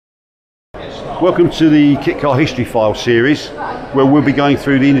Welcome to the Kitcar History File series, where we'll be going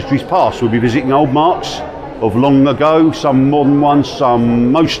through the industry's past. We'll be visiting old marks of long ago, some modern ones, some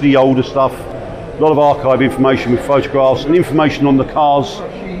mostly older stuff, a lot of archive information with photographs and information on the cars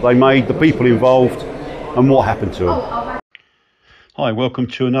they made, the people involved and what happened to them. Hi, welcome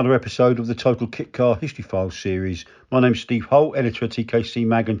to another episode of the Total Kitcar History File series. My name's Steve Holt, editor of TKC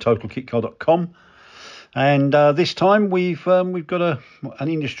Mag and TotalKitcar.com, and this time we've got an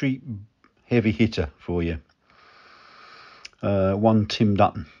industry heavy hitter for you. One Tim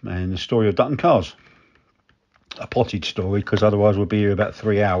Dutton and the story of Dutton cars. A potted story, because otherwise we'll be here about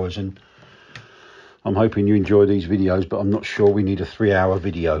 3 hours, and I'm hoping you enjoy these videos, but I'm not sure we need a 3-hour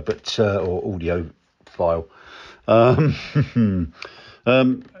video or audio file.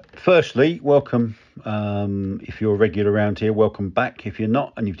 Firstly, welcome. If you're a regular around here, welcome back. If you're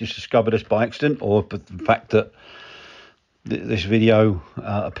not and you've just discovered us by accident, or the fact that this video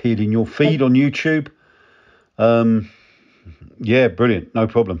appeared in your feed on YouTube, yeah, brilliant, no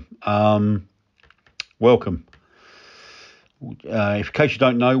problem. Welcome. In case you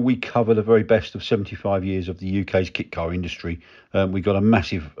don't know, we cover the very best of 75 years of the UK's kit car industry. We've got a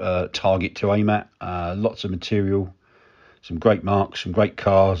massive target to aim at, lots of material, some great marks, some great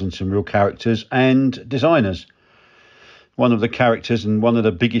cars and some real characters and designers. One of the characters and one of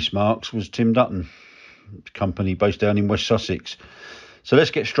the biggest marks was Tim Dutton company based down in West Sussex. So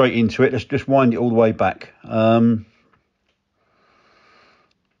let's get straight into it. Let's just wind it all the way back.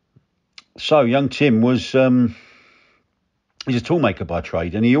 So young Tim was he's a toolmaker by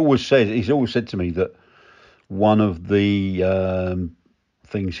trade, and he's always said to me that one of the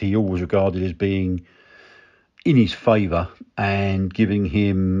things he always regarded as being in his favour and giving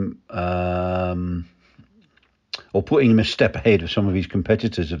him or putting him a step ahead of some of his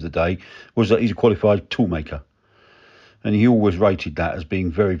competitors of the day was that he's a qualified toolmaker. And he always rated that as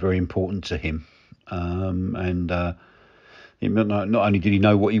being very, very important to him. Not only did he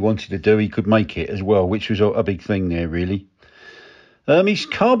know what he wanted to do, he could make it as well, which was a big thing there, really. He's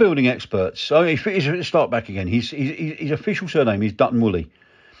car building expert. So let's start back again. His official surname is Dutton Woolley.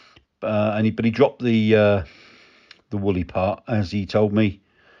 But he dropped the Woolley part, as he told me.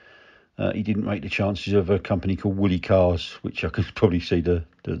 He didn't rate the chances of a company called Woolly Cars, which I could probably see the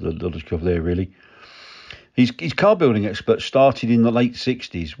logic of there, really. His car building expert started in the late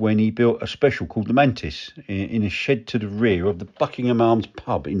 60s when he built a special called the Mantis in a shed to the rear of the Buckingham Arms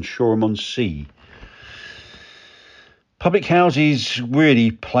pub in Shoreham-on-Sea. Public houses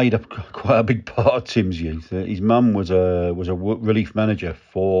really played quite a big part of Tim's youth. His mum was a relief manager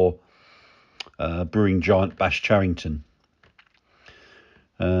for brewing giant Bash Charrington.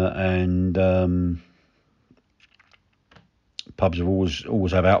 Pubs have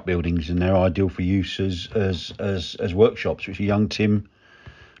always have outbuildings, and they're ideal for use as workshops, which young Tim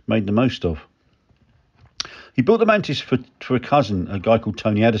made the most of. He built the Mantis for a cousin, a guy called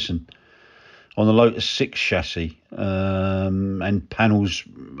Tony Addison, on the Lotus 6 chassis, and panels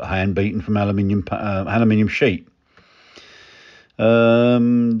hand beaten from aluminium sheet.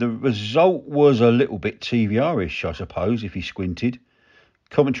 The result was a little bit TVR-ish, I suppose, if he squinted.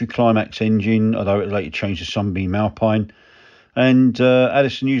 Coventry Climax engine, although it later changed to Sunbeam Alpine, and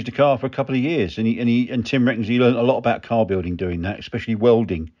Addison used the car for a couple of years, and Tim reckons he learned a lot about car building doing that, especially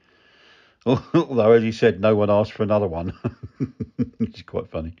welding. Although, as he said, no one asked for another one, which is quite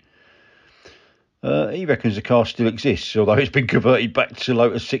funny. He reckons the car still exists, although it's been converted back to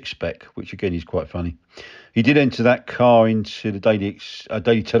Lotus 6 spec, which again is quite funny. He did enter that car into the Daily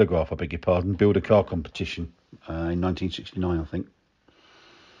Telegraph, build a car competition in 1969, I think.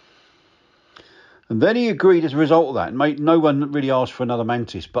 And then he agreed as a result of that. No one really asked for another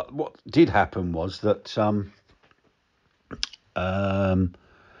Mantis. But what did happen was that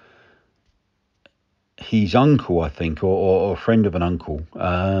his uncle, I think, or a friend of an uncle,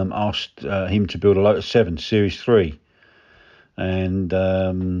 asked him to build a Lotus 7 Series 3.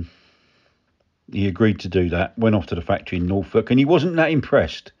 And he agreed to do that, went off to the factory in Norfolk, and he wasn't that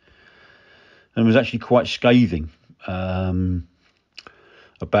impressed. And was actually quite scathing about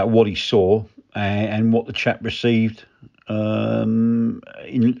what he saw and what the chap received by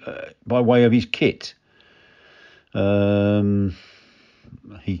way of his kit.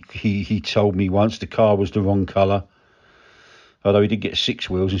 He told me once the car was the wrong colour, although he did get 6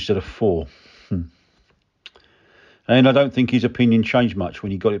 wheels instead of 4. And I don't think his opinion changed much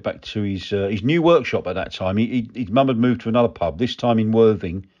when he got it back to his new workshop at that time. His mum had moved to another pub, this time in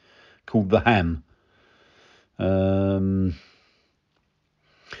Worthing, called The Ham.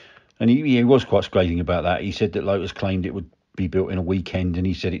 And he was quite scathing about that. He said that Lotus claimed it would be built in a weekend, and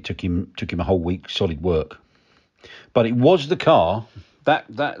he said it took him a whole week solid work. But it was the car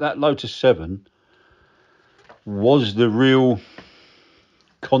That Lotus 7 was the real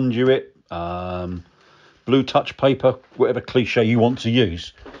conduit, blue touch paper, whatever cliche you want to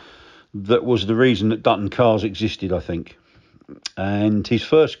use. That was the reason that Dutton cars existed, I think. And his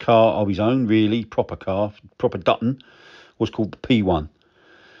first car of his own, really, proper Dutton, was called the P1.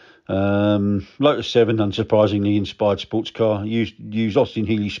 Lotus 7, unsurprisingly, inspired sports car, used Austin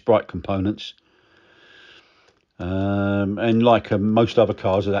Healey Sprite components. And like most other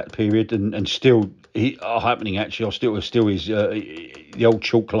cars of that period, and still are happening actually, or still is the old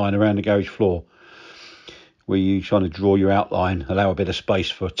chalk line around the garage floor, where you trying to draw your outline, allow a bit of space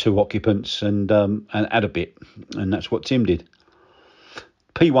for 2 occupants, and add a bit, and that's what Tim did.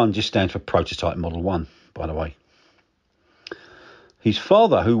 P1 just stands for Prototype Model 1, by the way. His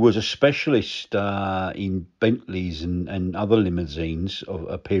father, who was a specialist in Bentleys and other limousines, of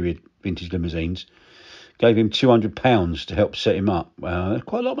a period vintage limousines, gave him £200 to help set him up.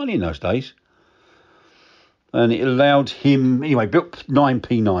 Quite a lot of money in those days. And it allowed him, anyway, built 9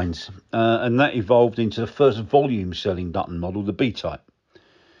 P9s, and that evolved into the first volume selling Dutton model, the B-Type,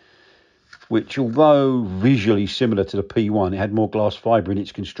 which, although visually similar to the P1, it had more glass fibre in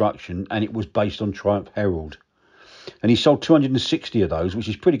its construction, and it was based on Triumph Herald. And he sold 260 of those, which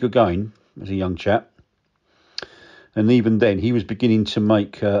is pretty good going as a young chap. And even then, he was beginning to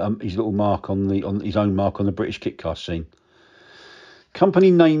make his little mark on his own mark on the British Kitcar scene.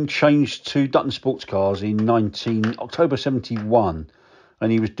 Company name changed to Dutton Sports Cars in October 71,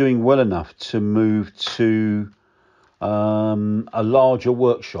 and he was doing well enough to move to a larger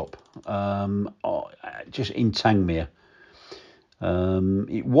workshop just in Tangmere.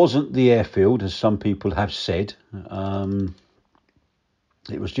 It wasn't the airfield, as some people have said. It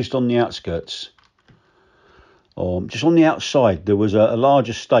was just on the outskirts, or just on the outside. There was a large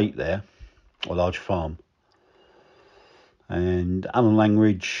estate there, or large farm. And Alan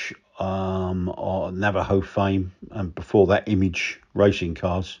Langridge, or Navajo fame, and before that Image Racing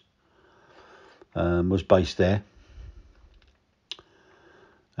Cars, was based there.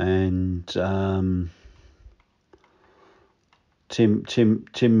 And Tim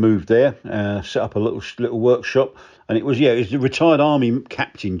moved there, set up a little workshop, and it was the retired Army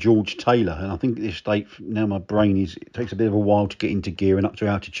Captain George Taylor. And I think at this state now, my brain it takes a bit of a while to get into gear and up to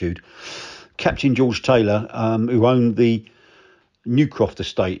altitude. Captain George Taylor, who owned the Newcroft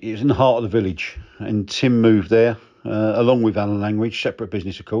estate. It was in the heart of the village, and Tim moved there along with Alan Langridge, separate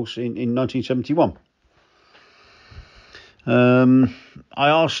business of course, in 1971. I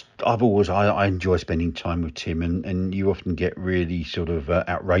enjoy spending time with Tim, and you often get really sort of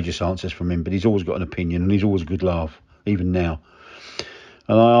outrageous answers from him, but he's always got an opinion, and he's always a good laugh, even now.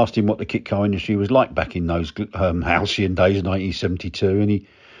 And I asked him what the kit car industry was like back in those halcyon days of 1972,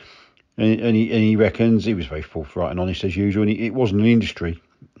 and he reckons, he was very forthright and honest as usual, and it wasn't an industry,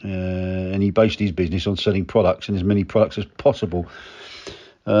 and he based his business on selling products, and as many products as possible.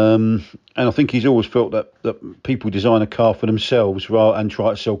 And I think he's always felt that people design a car for themselves and try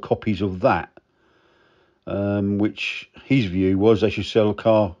to sell copies of that, which his view was they should sell a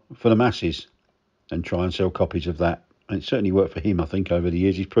car for the masses and try and sell copies of that. And it certainly worked for him, I think, over the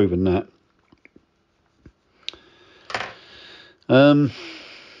years. He's proven that.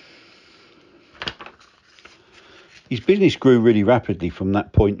 His business grew really rapidly from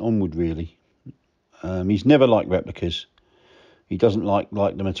that point onward, really. He's never liked replicas. He doesn't like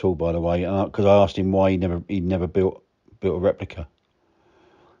them at all, by the way, because I asked him why he'd never built a replica.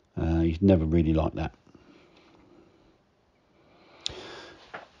 He's never really liked that.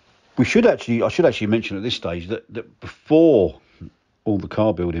 I should actually mention at this stage that before all the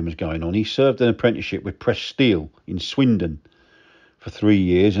car building was going on, he served an apprenticeship with Press Steel in Swindon for 3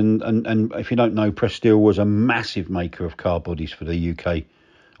 years, and if you don't know, Press Steel was a massive maker of car bodies for the UK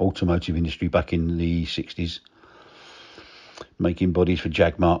automotive industry back in the 60s, making bodies for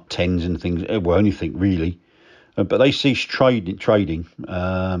Jag Mark 10s and things, well, anything really. But they ceased trading,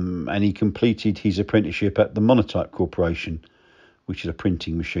 and he completed his apprenticeship at the Monotype Corporation, which is a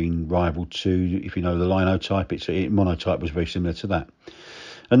printing machine rival to, if you know, the Linotype. Monotype was very similar to that,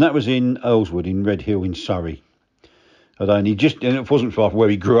 and that was in Earlswood in Red Hill in Surrey. And it wasn't far from where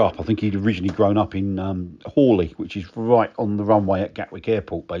he grew up. I think he'd originally grown up in Hawley, which is right on the runway at Gatwick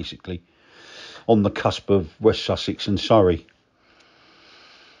Airport, basically, on the cusp of West Sussex and Surrey.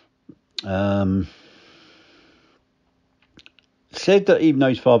 Said that even though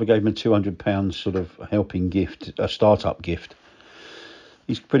his father gave him a £200 sort of helping gift, a start-up gift,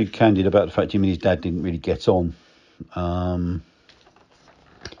 he's pretty candid about the fact him and his dad didn't really get on. Although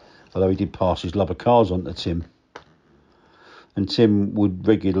he did pass his love of cars on to Tim. And Tim would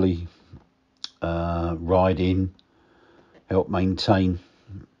regularly ride in, helped maintain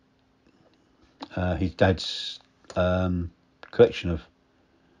his dad's collection of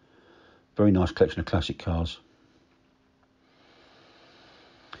very nice collection of classic cars.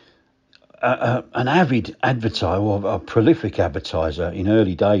 An avid advertiser, or a prolific advertiser in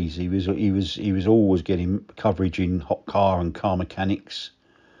early days. He was always getting coverage in hot car and car mechanics,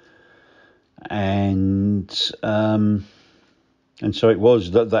 and so it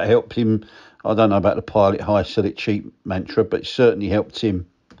was that helped him. I don't know about the pilot high, sell it cheap mantra, but it certainly helped him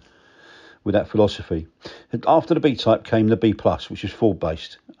with that philosophy. After the B-Type came the B+, which is Ford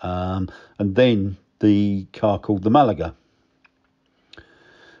based, and then the car called the Malaga,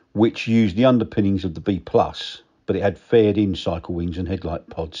 which used the underpinnings of the B+, but it had faired-in cycle wings and headlight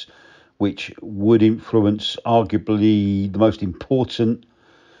pods, which would influence arguably the most important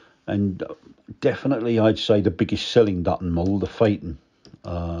and definitely, I'd say, the biggest selling Dutton model, the Phaeton,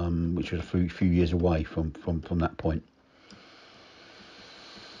 which was a few years away from that point.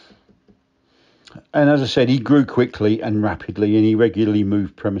 And as I said, he grew quickly and rapidly, and he regularly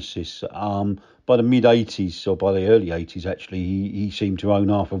moved premises. By the mid-80s, or by the early 80s, actually, he seemed to own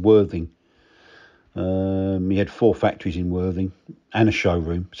half of Worthing. He had 4 factories in Worthing and a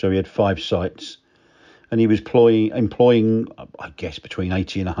showroom, so he had 5 sites. And he was employing, I guess, between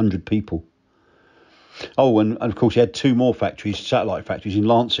 80 and 100 people. Oh, and of course, he had 2 more factories, satellite factories in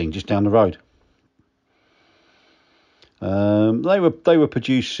Lancing, just down the road. They were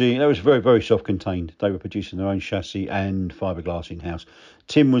producing. They was very, very self-contained. They were producing their own chassis and fiberglass in house.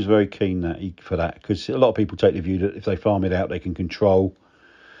 Tim was very keen for that, because a lot of people take the view that if they farm it out, they can control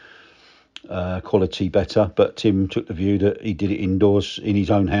quality better. But Tim took the view that he did it indoors in his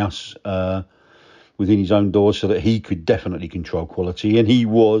own house, within his own doors, so that he could definitely control quality, and he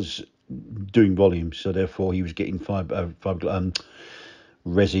was doing volumes, so therefore he was getting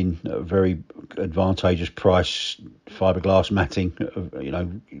resin at a very advantageous price, fiberglass matting,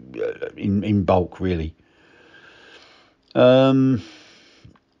 in bulk, really. And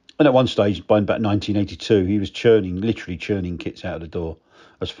at one stage, by about 1982, he was literally churning kits out of the door.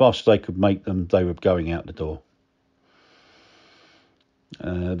 As fast as they could make them, they were going out the door.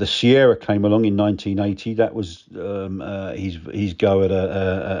 The Sierra came along in 1980. That was his go at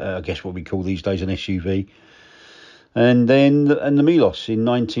I guess what we call these days an SUV. And then the Milos in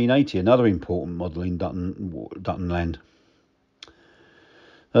 1980, another important model in Dutton land.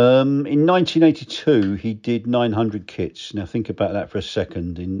 In 1982, he did 900 kits. Now think about that for a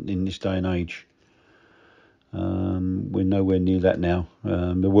second in this day and age. We're nowhere near that now.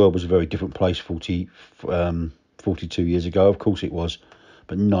 The world was a very different place 42 years ago. Of course it was.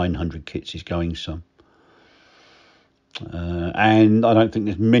 But 900 kits is going some. And I don't think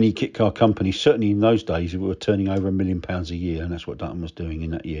there's many kit car companies, certainly in those days, who were turning over £1 million a year, and that's what Dutton was doing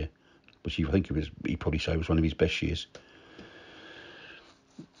in that year, which I think he'd probably say was one of his best years.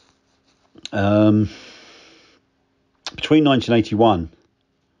 Between 1981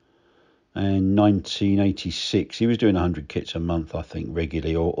 and 1986, he was doing 100 kits a month, I think,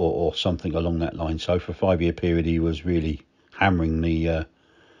 regularly, or something along that line. So for a 5-year period, he was really hammering the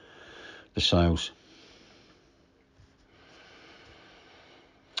sales.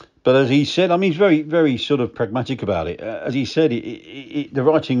 But as he said, I mean, he's very, very sort of pragmatic about it. As he said, the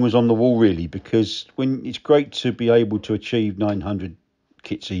writing was on the wall, really, because when it's great to be able to achieve 900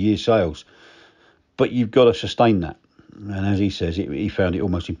 kits a year sales, but you've got to sustain that. And as he says, he found it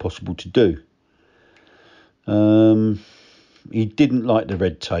almost impossible to do. He didn't like the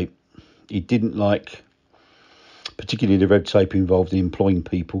red tape. He didn't like particularly the red tape involved in employing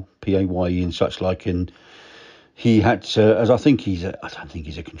people, PAYE and such like, and he had to, as I don't think he's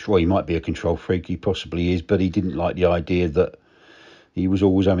a control, he might be a control freak, he possibly is, but he didn't like the idea that he was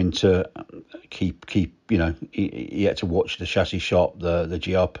always having to keep he had to watch the chassis shop, the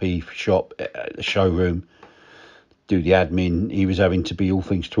GRP shop, the showroom, do the admin. He was having to be all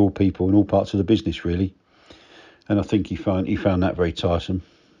things to all people in all parts of the business, really. And I think he found that very tiresome.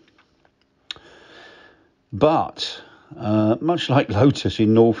 But much like Lotus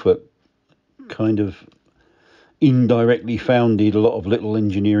in Norfolk, kind of indirectly founded a lot of little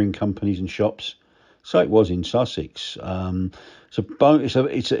engineering companies and shops. So it was in Sussex.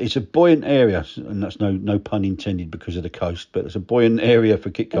 It's a buoyant area, and that's no pun intended because of the coast, but it's a buoyant area for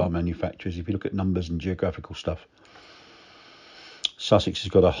kit car manufacturers. If you look at numbers and geographical stuff, Sussex has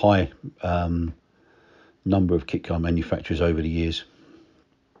got a high number of kit car manufacturers over the years.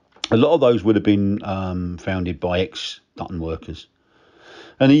 A lot of those would have been founded by ex-Dutton workers.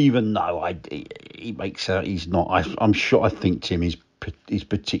 And even though he makes out he's not, I'm sure, I think Tim is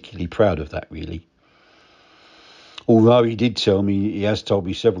particularly proud of that, really. Although he has told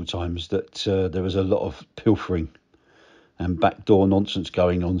me several times that there was a lot of pilfering and backdoor nonsense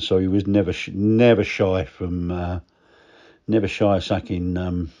going on. So he was never shy of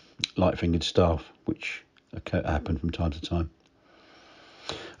sacking light-fingered staff, which happened from time to time.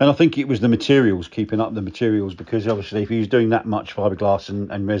 And I think it was the materials, keeping up the materials, because obviously if he was doing that much fiberglass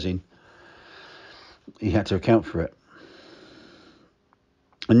and resin, he had to account for it.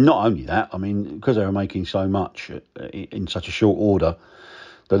 And not only that, I mean, because they were making so much in such a short order,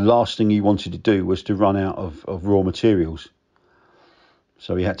 the last thing he wanted to do was to run out of raw materials.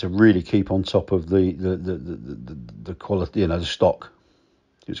 So he had to really keep on top of the quality, the stock.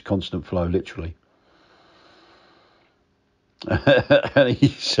 It was constant flow, literally. And he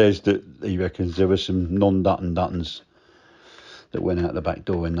says that he reckons there were some non-Dutton Duttons that went out the back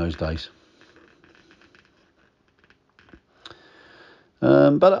door in those days.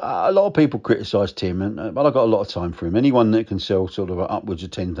 But a lot of people criticise Tim, but I've got a lot of time for him. Anyone that can sell sort of upwards of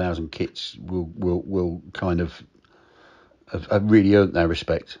 10,000 kits will kind of have really earned their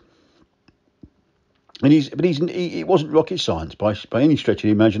respect. And it wasn't rocket science by any stretch of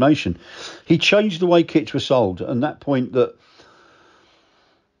the imagination. He changed the way kits were sold, and that point that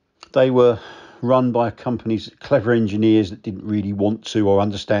they were run by companies, clever engineers that didn't really want to or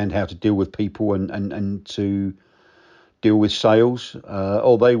understand how to deal with people and to deal with sales,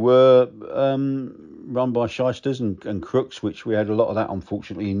 or they were run by shysters and crooks, which we had a lot of that,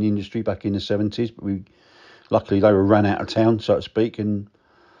 unfortunately, in the industry back in the 70s. But luckily they were run out of town, so to speak, and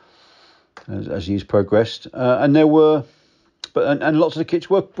as years progressed, and there were, and lots of the kits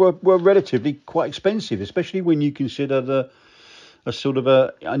were relatively quite expensive, especially when you consider a sort of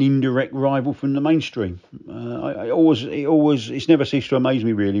an indirect rival from the mainstream. It's never ceased to amaze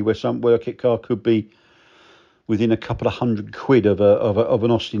me really where a Kitcar could be within a couple of £100 of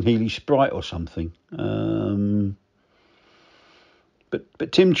an Austin Healey Sprite or something.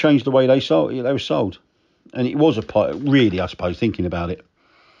 But Tim changed the way they were sold, and it was really, I suppose, thinking about it,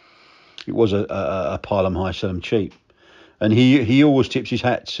 it was a pile 'em high, sell 'em cheap. And he always tips his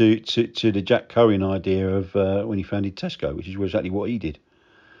hat to the Jack Cohen idea of when he founded Tesco, which is exactly what he did.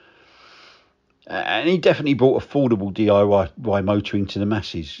 And he definitely brought affordable DIY motoring to the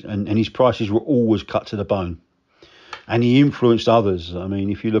masses, and his prices were always cut to the bone. And he influenced others. I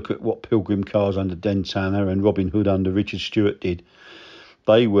mean, if you look at what Pilgrim Cars under Den Tanner and Robin Hood under Richard Stewart did,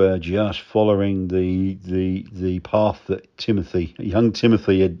 they were just following the path that young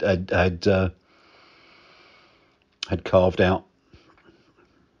Timothy had carved out.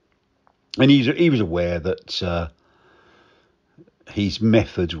 And he was aware that his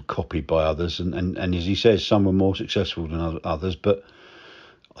methods were copied by others, and as he says, some were more successful than others. But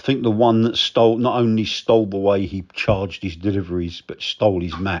I think the one that not only stole the way he charged his deliveries, but stole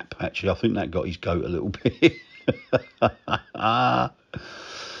his map. Actually, I think that got his goat a little bit.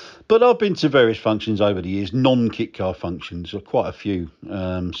 But I've been to various functions over the years, non-Kitcar functions, quite a few.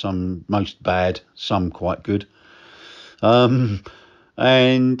 Some most bad, some quite good.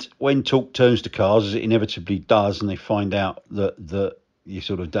 And when talk turns to cars, as it inevitably does, and they find out that you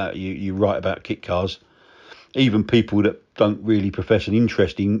sort of you write about kit cars, even people that don't really profess an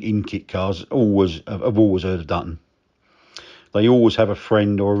interest in kit cars have always heard of Dutton. They always have a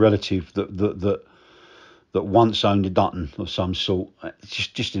friend or a relative that once owned a Dutton of some sort. It's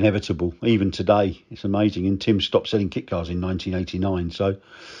just inevitable. Even today, it's amazing. And Tim stopped selling kit cars in 1989, so.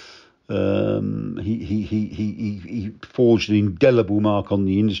 He forged an indelible mark on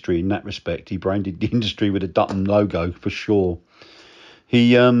the industry in that respect. He branded the industry with a Dutton logo for sure. I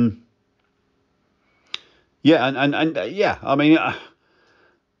mean,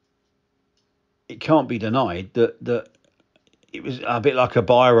 it can't be denied that it was a bit like a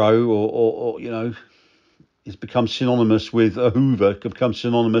biro, or it's become synonymous with a Hoover. Could become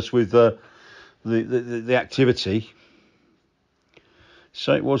synonymous with the activity.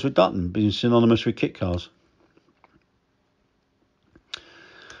 So it was with Dutton, being synonymous with kit cars.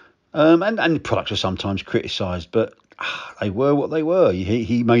 And the products are sometimes criticised, but they were what they were.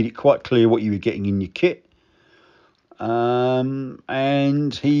 He made it quite clear what you were getting in your kit.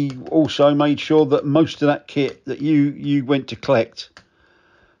 And he also made sure that most of that kit that you went to collect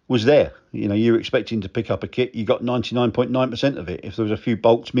was there. You were expecting to pick up a kit, you got 99.9% of it. If there was a few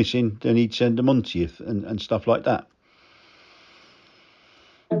bolts missing, then he'd send them on to you and stuff like that.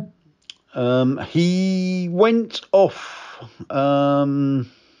 He went off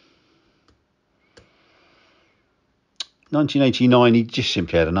 1989. He just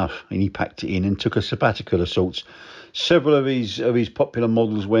simply had enough, and he packed it in and took a sabbatical of sorts. Several of his popular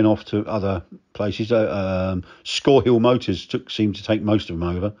models went off to other places. Score Hill Motors seemed to take most of them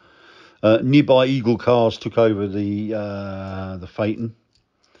over. Nearby Eagle Cars took over the Phaeton.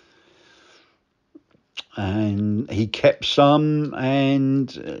 and he kept some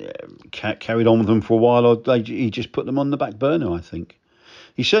and carried on with them for a while. He just put them on the back burner, I think.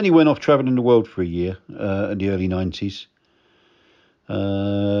 He certainly went off travelling the world for a year in the early 90s.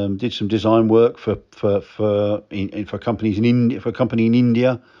 Did some design work for companies in India, for a company in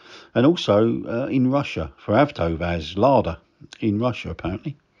India, and also in Russia for Avtovaz Lada in Russia,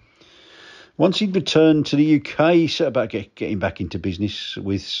 apparently. Once he'd returned to the UK, he set about getting back into business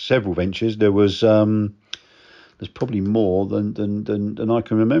with several ventures. There's probably more than I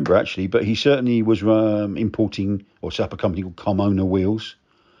can remember, actually, but he certainly was importing, or set up a company called Carmona Wheels,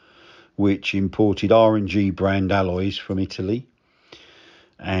 which imported R&G brand alloys from Italy.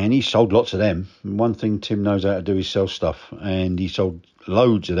 And he sold lots of them. And one thing Tim knows how to do is sell stuff. And he sold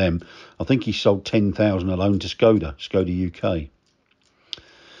loads of them. I think he sold 10,000 alone to Skoda UK.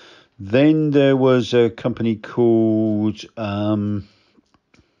 Then there was a company called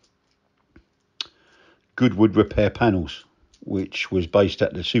Goodwood Repair Panels, which was based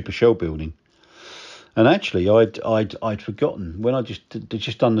at the Super Shell building. And actually, I'd forgotten when I just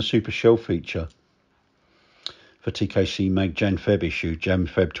done the Super Shell feature for TKC Mag Jan-Feb issue,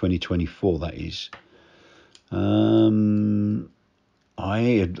 Jan-Feb 2024, that is.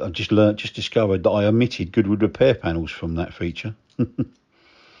 I just discovered that I omitted Goodwood Repair Panels from that feature.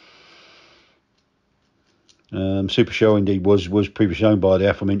 Super Shell indeed was previously owned by the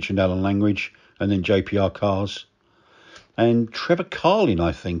aforementioned Alan Langridge and then JPR Cars. And Trevor Carlin,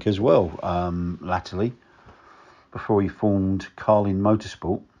 I think, as well, latterly, before he formed Carlin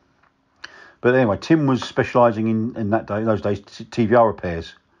Motorsport. But anyway, Tim was specialising in those days, TVR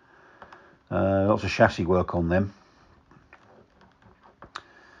repairs. Lots of chassis work on them.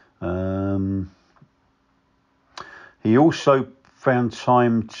 He also found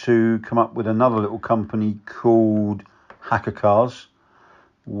time to come up with another little company called Hacker Cars,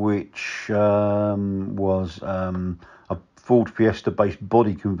 which was a Ford Fiesta-based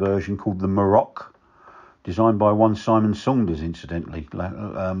body conversion called the Maroc, designed by one Simon Saunders, incidentally,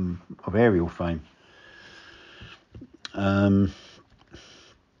 of aerial fame.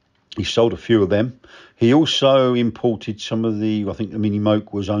 He sold a few of them. He also imported some of I think the Mini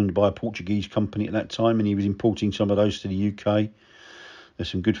Moke was owned by a Portuguese company at that time, and he was importing some of those to the UK. There's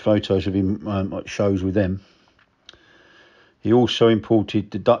some good photos of him at shows with them. He also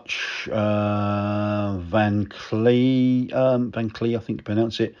imported the Dutch Van Clee, I think to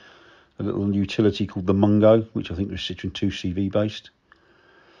pronounce it, a little utility called the Mungo, which I think was Citroen 2CV based.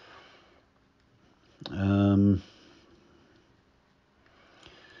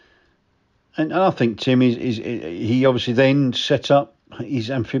 And I think Tim he obviously then set up his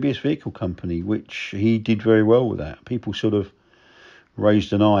amphibious vehicle company, which he did very well with that. People sort of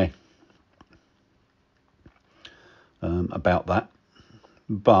raised an eye about that,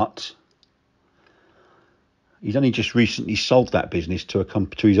 but he'd only just recently sold that business to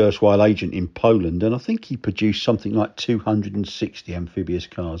his erstwhile agent in Poland, and I think he produced something like 260 amphibious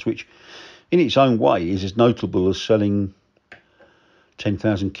cars, which in its own way is as notable as selling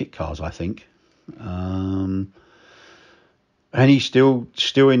 10,000 Kitcars, I think. And he's still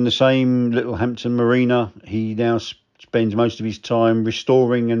in the same little Hampton marina. He now spends most of his time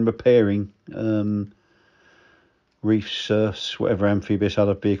restoring and repairing reefs, surfs, whatever amphibious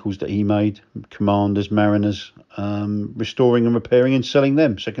other vehicles that he made, Commanders, Mariners, restoring and repairing and selling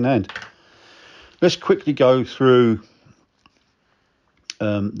them second hand. Let's quickly go through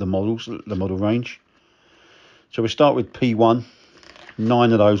the model range. So we start with P1.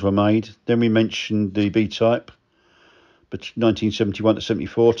 9 of those were made. Then we mentioned the B-Type, but 1971 to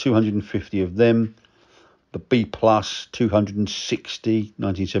 74, 250 of them. The B+, 260,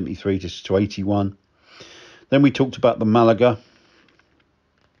 1973 to 81. Then we talked about the Malaga,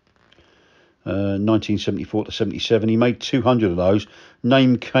 1974 to 77. He made 200 of those.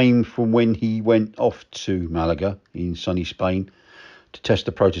 Name came from when he went off to Malaga in sunny Spain to test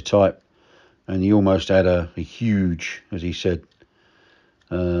the prototype, and he almost had a huge, as he said,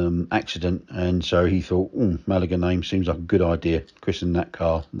 accident, and so he thought, Malaga name seems like a good idea, christen that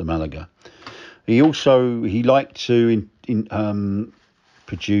car the Malaga. He liked to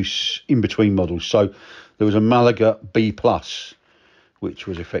produce in-between models. So there was a Malaga B+, which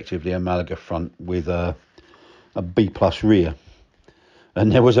was effectively a Malaga front with a B+ rear.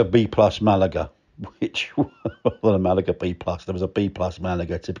 And there was a B+ Malaga, which was a Malaga B+. There was a B+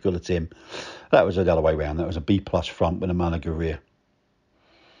 Malaga, typical of Tim. That was the other way around. That was a B+ front with a Malaga rear.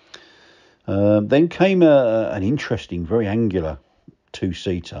 Then came an interesting, very angular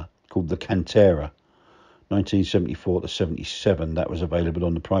two-seater called the Cantera, 1974 to 77. That was available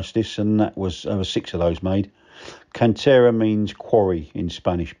on the price list, and that was 6 of those made. Cantera means quarry in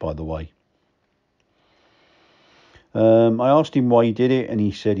Spanish, by the way. I asked him why he did it, and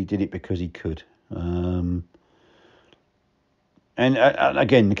he said he did it because he could. And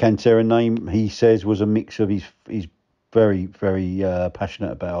again, the Cantera name, he says, was a mix of he's very, very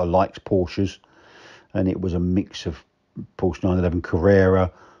passionate about, or likes Porsches, and it was a mix of Porsche 911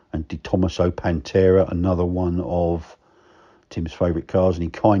 Carrera and De Tomaso Pantera, another one of Tim's favourite cars, and he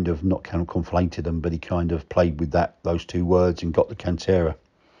kind of not kind of conflated them, but he kind of played with those two words and got the Cantera.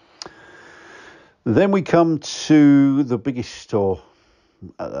 Then we come to the biggest, or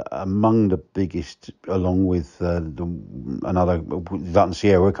among the biggest, along with another Dutton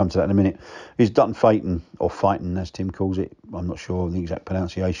Sierra, we'll come to that in a minute, is Dutton Phaeton, or Phaeton as Tim calls it. I'm not sure of the exact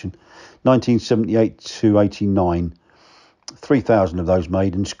pronunciation. 1978 to 89, 3,000 of those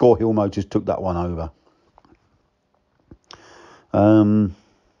made, and Score Hill Motors took that one over. And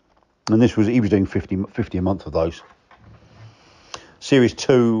he was doing 50 a month of those. Series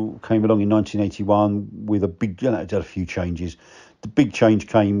 2 came along in 1981 with a big, it had a few changes. The big change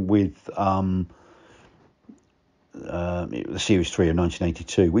came with the Series 3 of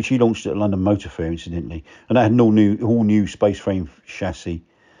 1982, which he launched at London Motor Fair, incidentally. And that had an all new space frame chassis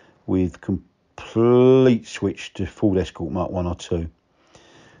with complete switch to Ford Escort Mark 1 or 2.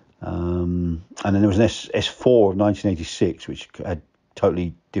 And then there was an S4 of 1986, which had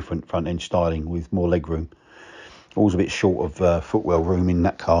totally different front end styling with more legroom. Always a bit short of footwell room in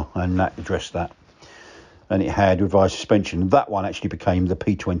that car, and that addressed that. And it had revised suspension. That one actually became the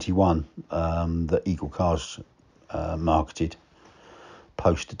P21 that Eagle Cars marketed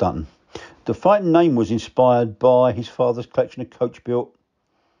post Dutton. The Phaeton name was inspired by his father's collection of coach-built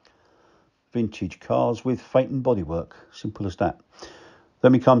vintage cars with Phaeton bodywork. Simple as that.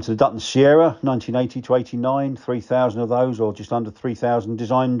 Then we come to the Dutton Sierra, 1980 to 89, 3,000 of those, or just under 3,000,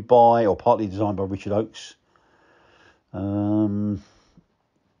 designed by, or partly designed by Richard Oakes. A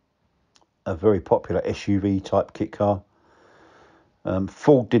very popular SUV type kit car.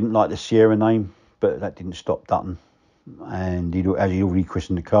 Ford didn't like the Sierra name, but that didn't stop Dutton. And as he already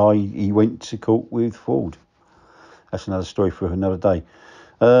christened the car, he went to court with Ford. That's another story for another day.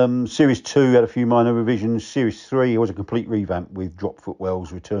 Series 2 had a few minor revisions. Series 3 was a complete revamp with drop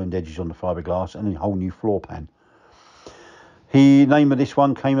footwells, returned edges on the fiberglass, and a whole new floor pan. The name of this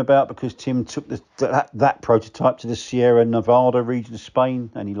one came about because Tim took that prototype to the Sierra Nevada region of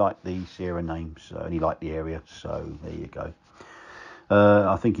Spain, and he liked the Sierra name, and he liked the area, so there you go.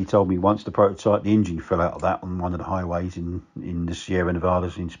 I think he told me once the prototype, the engine fell out of that on one of the highways in the Sierra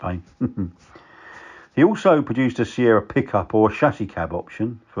Nevadas in Spain. He also produced a Sierra pickup or chassis cab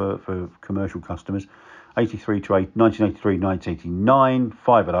option for commercial customers, 1983 to 1989,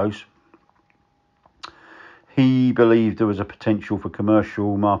 5 of those. He believed there was a potential for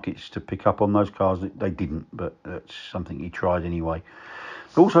commercial markets to pick up on those cars. They didn't, but that's something he tried anyway.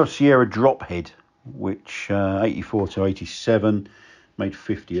 Also a Sierra drop head, which 84 to 87, made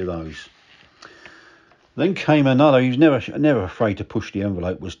 50 of those. Then came another. He was never afraid to push the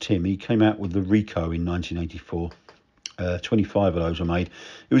envelope, was Tim. He came out with the Rico in 1984. 25 of those were made.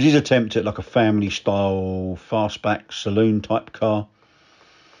 It was his attempt at like a family-style fastback saloon type car.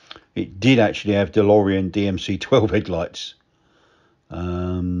 It did actually have DeLorean DMC 12 headlights,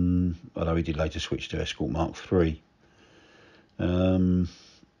 although he did later switch to Escort Mark III. And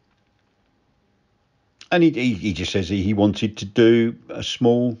he just says he wanted to do a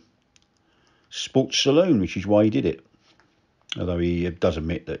small sports saloon, which is why he did it. Although he does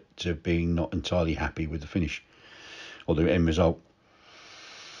admit that being not entirely happy with the finish or the end result.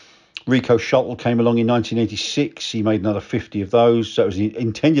 Rico Shuttle came along in 1986. He made another 50 of those. So it was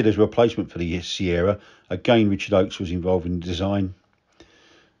intended as a replacement for the Sierra. Again, Richard Oakes was involved in the design.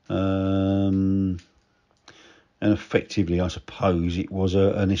 And effectively, I suppose, it was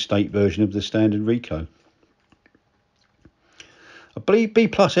an estate version of the standard Rico. I believe B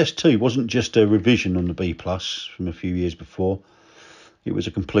Plus S2 wasn't just a revision on the B Plus from a few years before. It was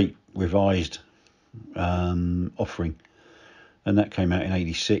a complete revised offering. And that came out in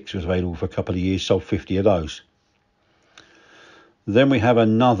 86, was available for a couple of years, sold 50 of those. Then we have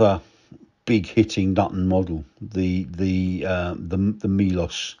another big hitting Dutton model, the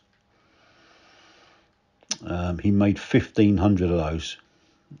Milos. He made 1,500 of those.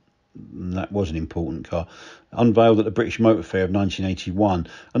 And that was an important car. Unveiled at the British Motor Fair of 1981.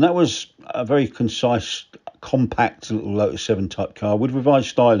 And that was a very concise, compact little Lotus 7 type car with revised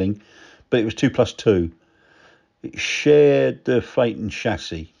styling, but it was 2+2. It shared the Phaeton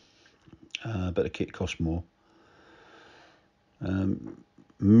chassis, but the kit cost more.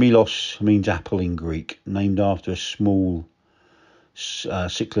 Milos means apple in Greek, named after a small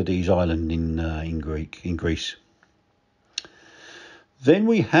Cyclades island in Greece. Then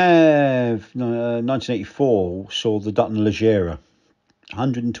we have 1984 saw the Dutton Leggera,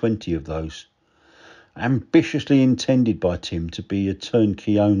 120 of those, ambitiously intended by Tim to be a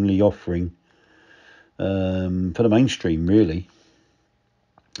turnkey only offering for the mainstream, really.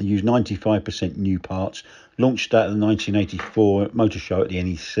 He used 95% new parts, launched at the 1984 motor show at the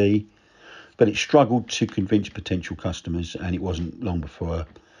NEC, but it struggled to convince potential customers, and it wasn't long before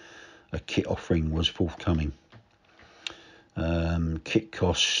a kit offering was forthcoming. Kit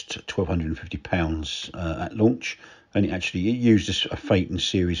cost £1,250 at launch, and it used a Phaeton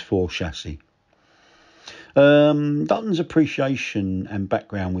Series 4 chassis. Dutton's appreciation and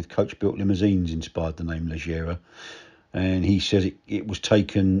background with coach-built limousines inspired the name Leggera, and he says it was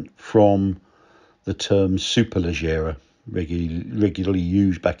taken from the term superleggera, regularly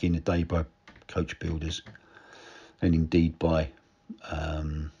used back in the day by coach builders, and indeed by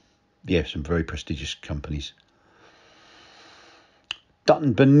some very prestigious companies.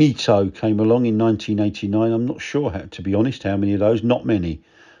 Dutton Bonito came along in 1989. I'm not sure, to be honest, how many of those. Not many.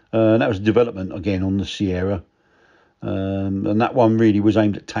 That was development again on the Sierra, and that one really was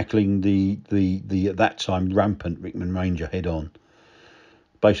aimed at tackling the at that time rampant Rickman Ranger head on.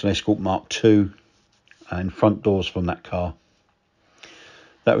 Based on Escort Mark II and front doors from that car.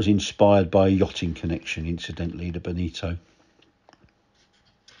 That was inspired by a yachting connection, incidentally, the Bonito.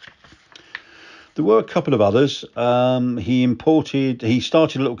 There were a couple of others. He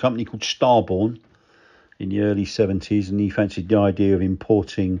started a little company called Starborn in the early 70s, and he fancied the idea of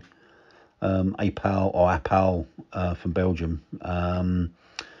importing Apal from Belgium,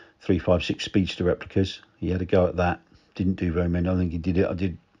 356 Speedster replicas. He had a go at that. Didn't do very many. I think he did it. I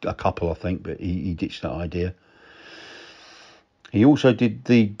did a couple, I think, but he ditched that idea. He also did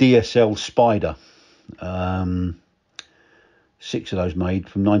the DSL Spider. 6 of those made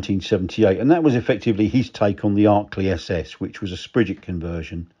from 1978, and that was effectively his take on the Arkley SS, which was a Spridget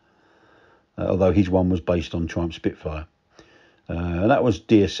conversion, although his one was based on Triumph Spitfire. And that was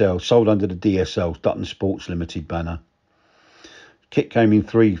DSL, sold under the DSL Dutton Sports Limited banner. Kit came in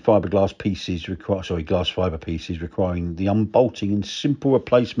 3 glass fibre pieces, requiring the unbolting and simple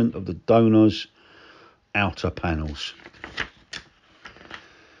replacement of the donor's outer panels.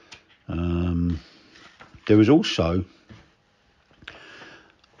 There was also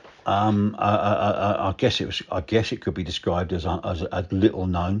I guess it could be described as a little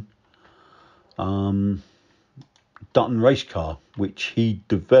known Dutton race car, which he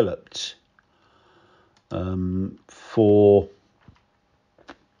developed for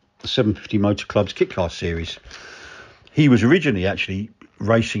the 750 Motor Club's Kitcar series. He was originally actually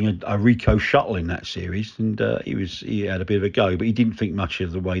racing a Rico shuttle in that series, and he had a bit of a go, but he didn't think much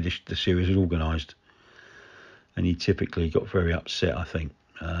of the way the series was organised, and he typically got very upset, I think.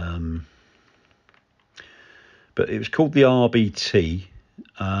 But it was called the RBT,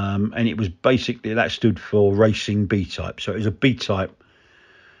 and it was basically, that stood for Racing B-Type. So it was a B-Type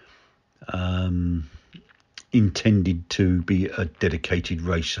intended to be a dedicated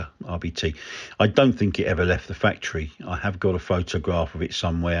racer, RBT. I don't think it ever left the factory. I have got a photograph of it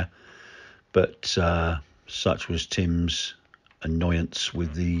somewhere, but such was Tim's annoyance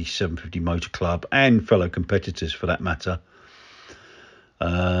with the 750 Motor Club and fellow competitors for that matter.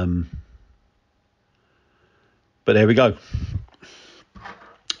 But there we go.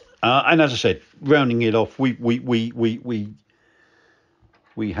 And as I said, rounding it off, we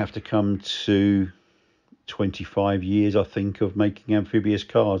have to come to 25 years, I think, of making amphibious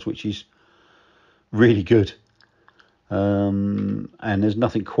cars, which is really good. And there's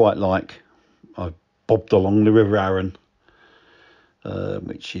nothing quite like, I bobbed along the River Arun,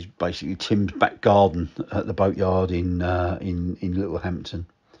 which is basically Tim's back garden at the boatyard in Littlehampton.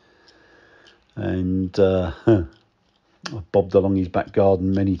 And I've bobbed along his back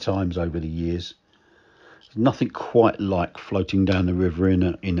garden many times over the years. There's nothing quite like floating down the river in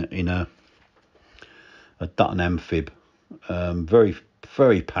a Dutton amphib. Very,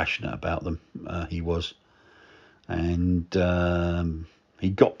 very passionate about them, he was. And he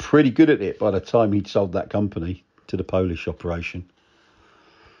got pretty good at it by the time he'd sold that company to the Polish operation.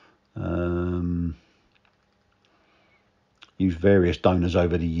 Used various donors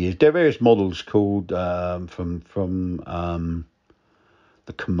over the years. There are various models called from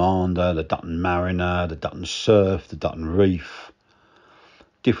the Commander, the Dutton Mariner, the Dutton Surf, the Dutton Reef.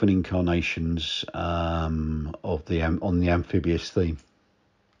 Different incarnations on the amphibious theme.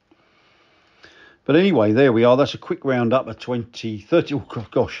 But anyway, there we are. That's a quick roundup, a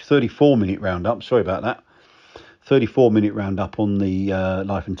 34-minute roundup. Sorry about that. 34-minute roundup on the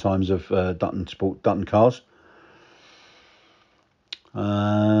life and times of Dutton cars.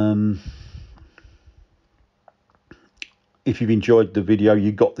 if you've enjoyed the video,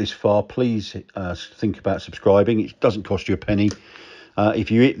 you got this far, please think about subscribing. It doesn't cost you a penny.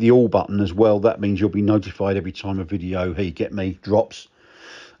 If you hit the all button as well, that means you'll be notified every time a video, here you get me, drops.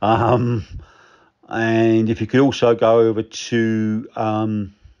 And if you could also go over to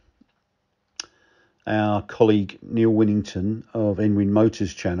our colleague Neil Winnington of Enwin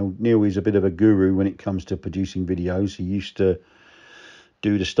Motors channel. Neil is a bit of a guru when it comes to producing videos. He used to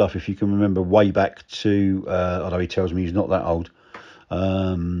do the stuff, if you can remember, way back to, although he tells me he's not that old,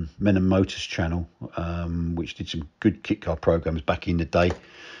 Men and Motors channel, which did some good Kitcar programs back in the day.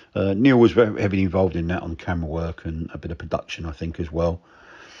 Neil was very heavily involved in that, on camera work and a bit of production, I think, as well.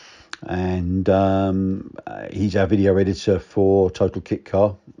 And he's our video editor for Total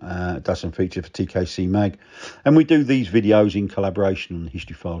Kitcar, does some feature for TKC Mag, and we do these videos in collaboration on the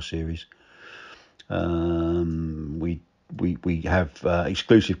History File series. We have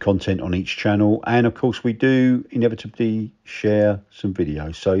exclusive content on each channel, and of course we do inevitably share some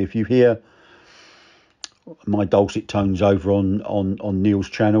videos. So if you hear my dulcet tones over on Neil's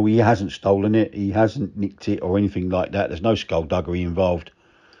channel, he hasn't stolen it, he hasn't nicked it or anything like that. There's no skullduggery involved.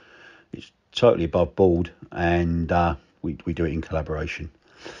 It's totally above board, and we do it in collaboration.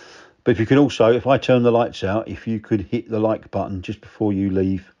 But if you could also, if I turn the lights out, if you could hit the like button just before you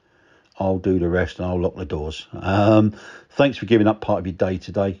leave, I'll do the rest and I'll lock the doors. Thanks for giving up part of your day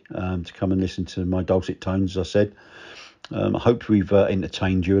today to come and listen to my dulcet tones, as I said. I hope we've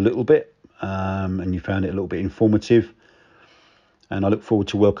entertained you a little bit, and you found it a little bit informative. And I look forward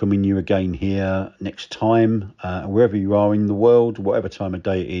to welcoming you again here next time, wherever you are in the world, whatever time of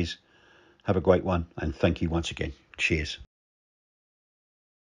day it is. Have a great one, and thank you once again. Cheers.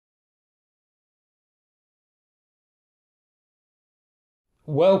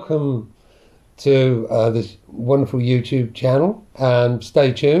 Welcome to this wonderful YouTube channel.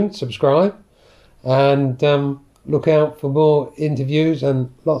 Stay tuned, subscribe, and look out for more interviews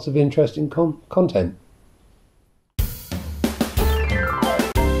and lots of interesting content.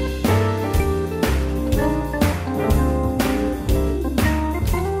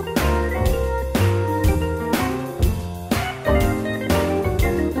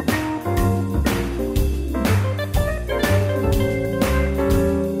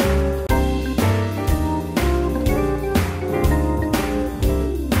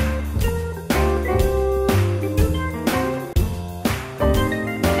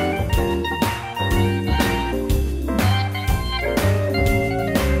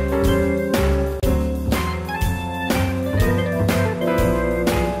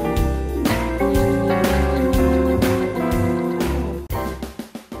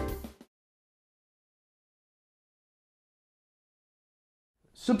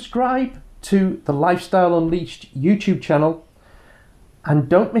 Subscribe to the Lifestyle Unleashed YouTube channel and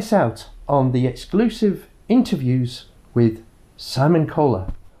don't miss out on the exclusive interviews with Simon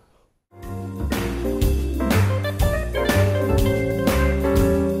Kohler.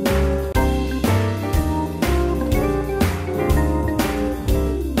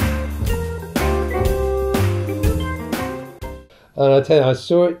 And I tell you, I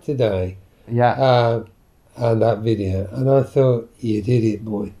saw it today. Yeah. And that video, and I thought, you did it,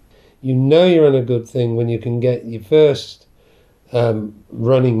 boy. You know you're on a good thing when you can get your first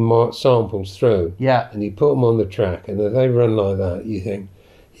running samples through. Yeah. And you put them on the track, and if they run like that, you think,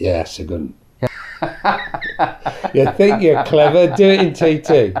 yeah, that's a good one. You think you're clever, do it in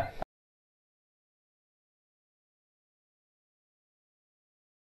TT.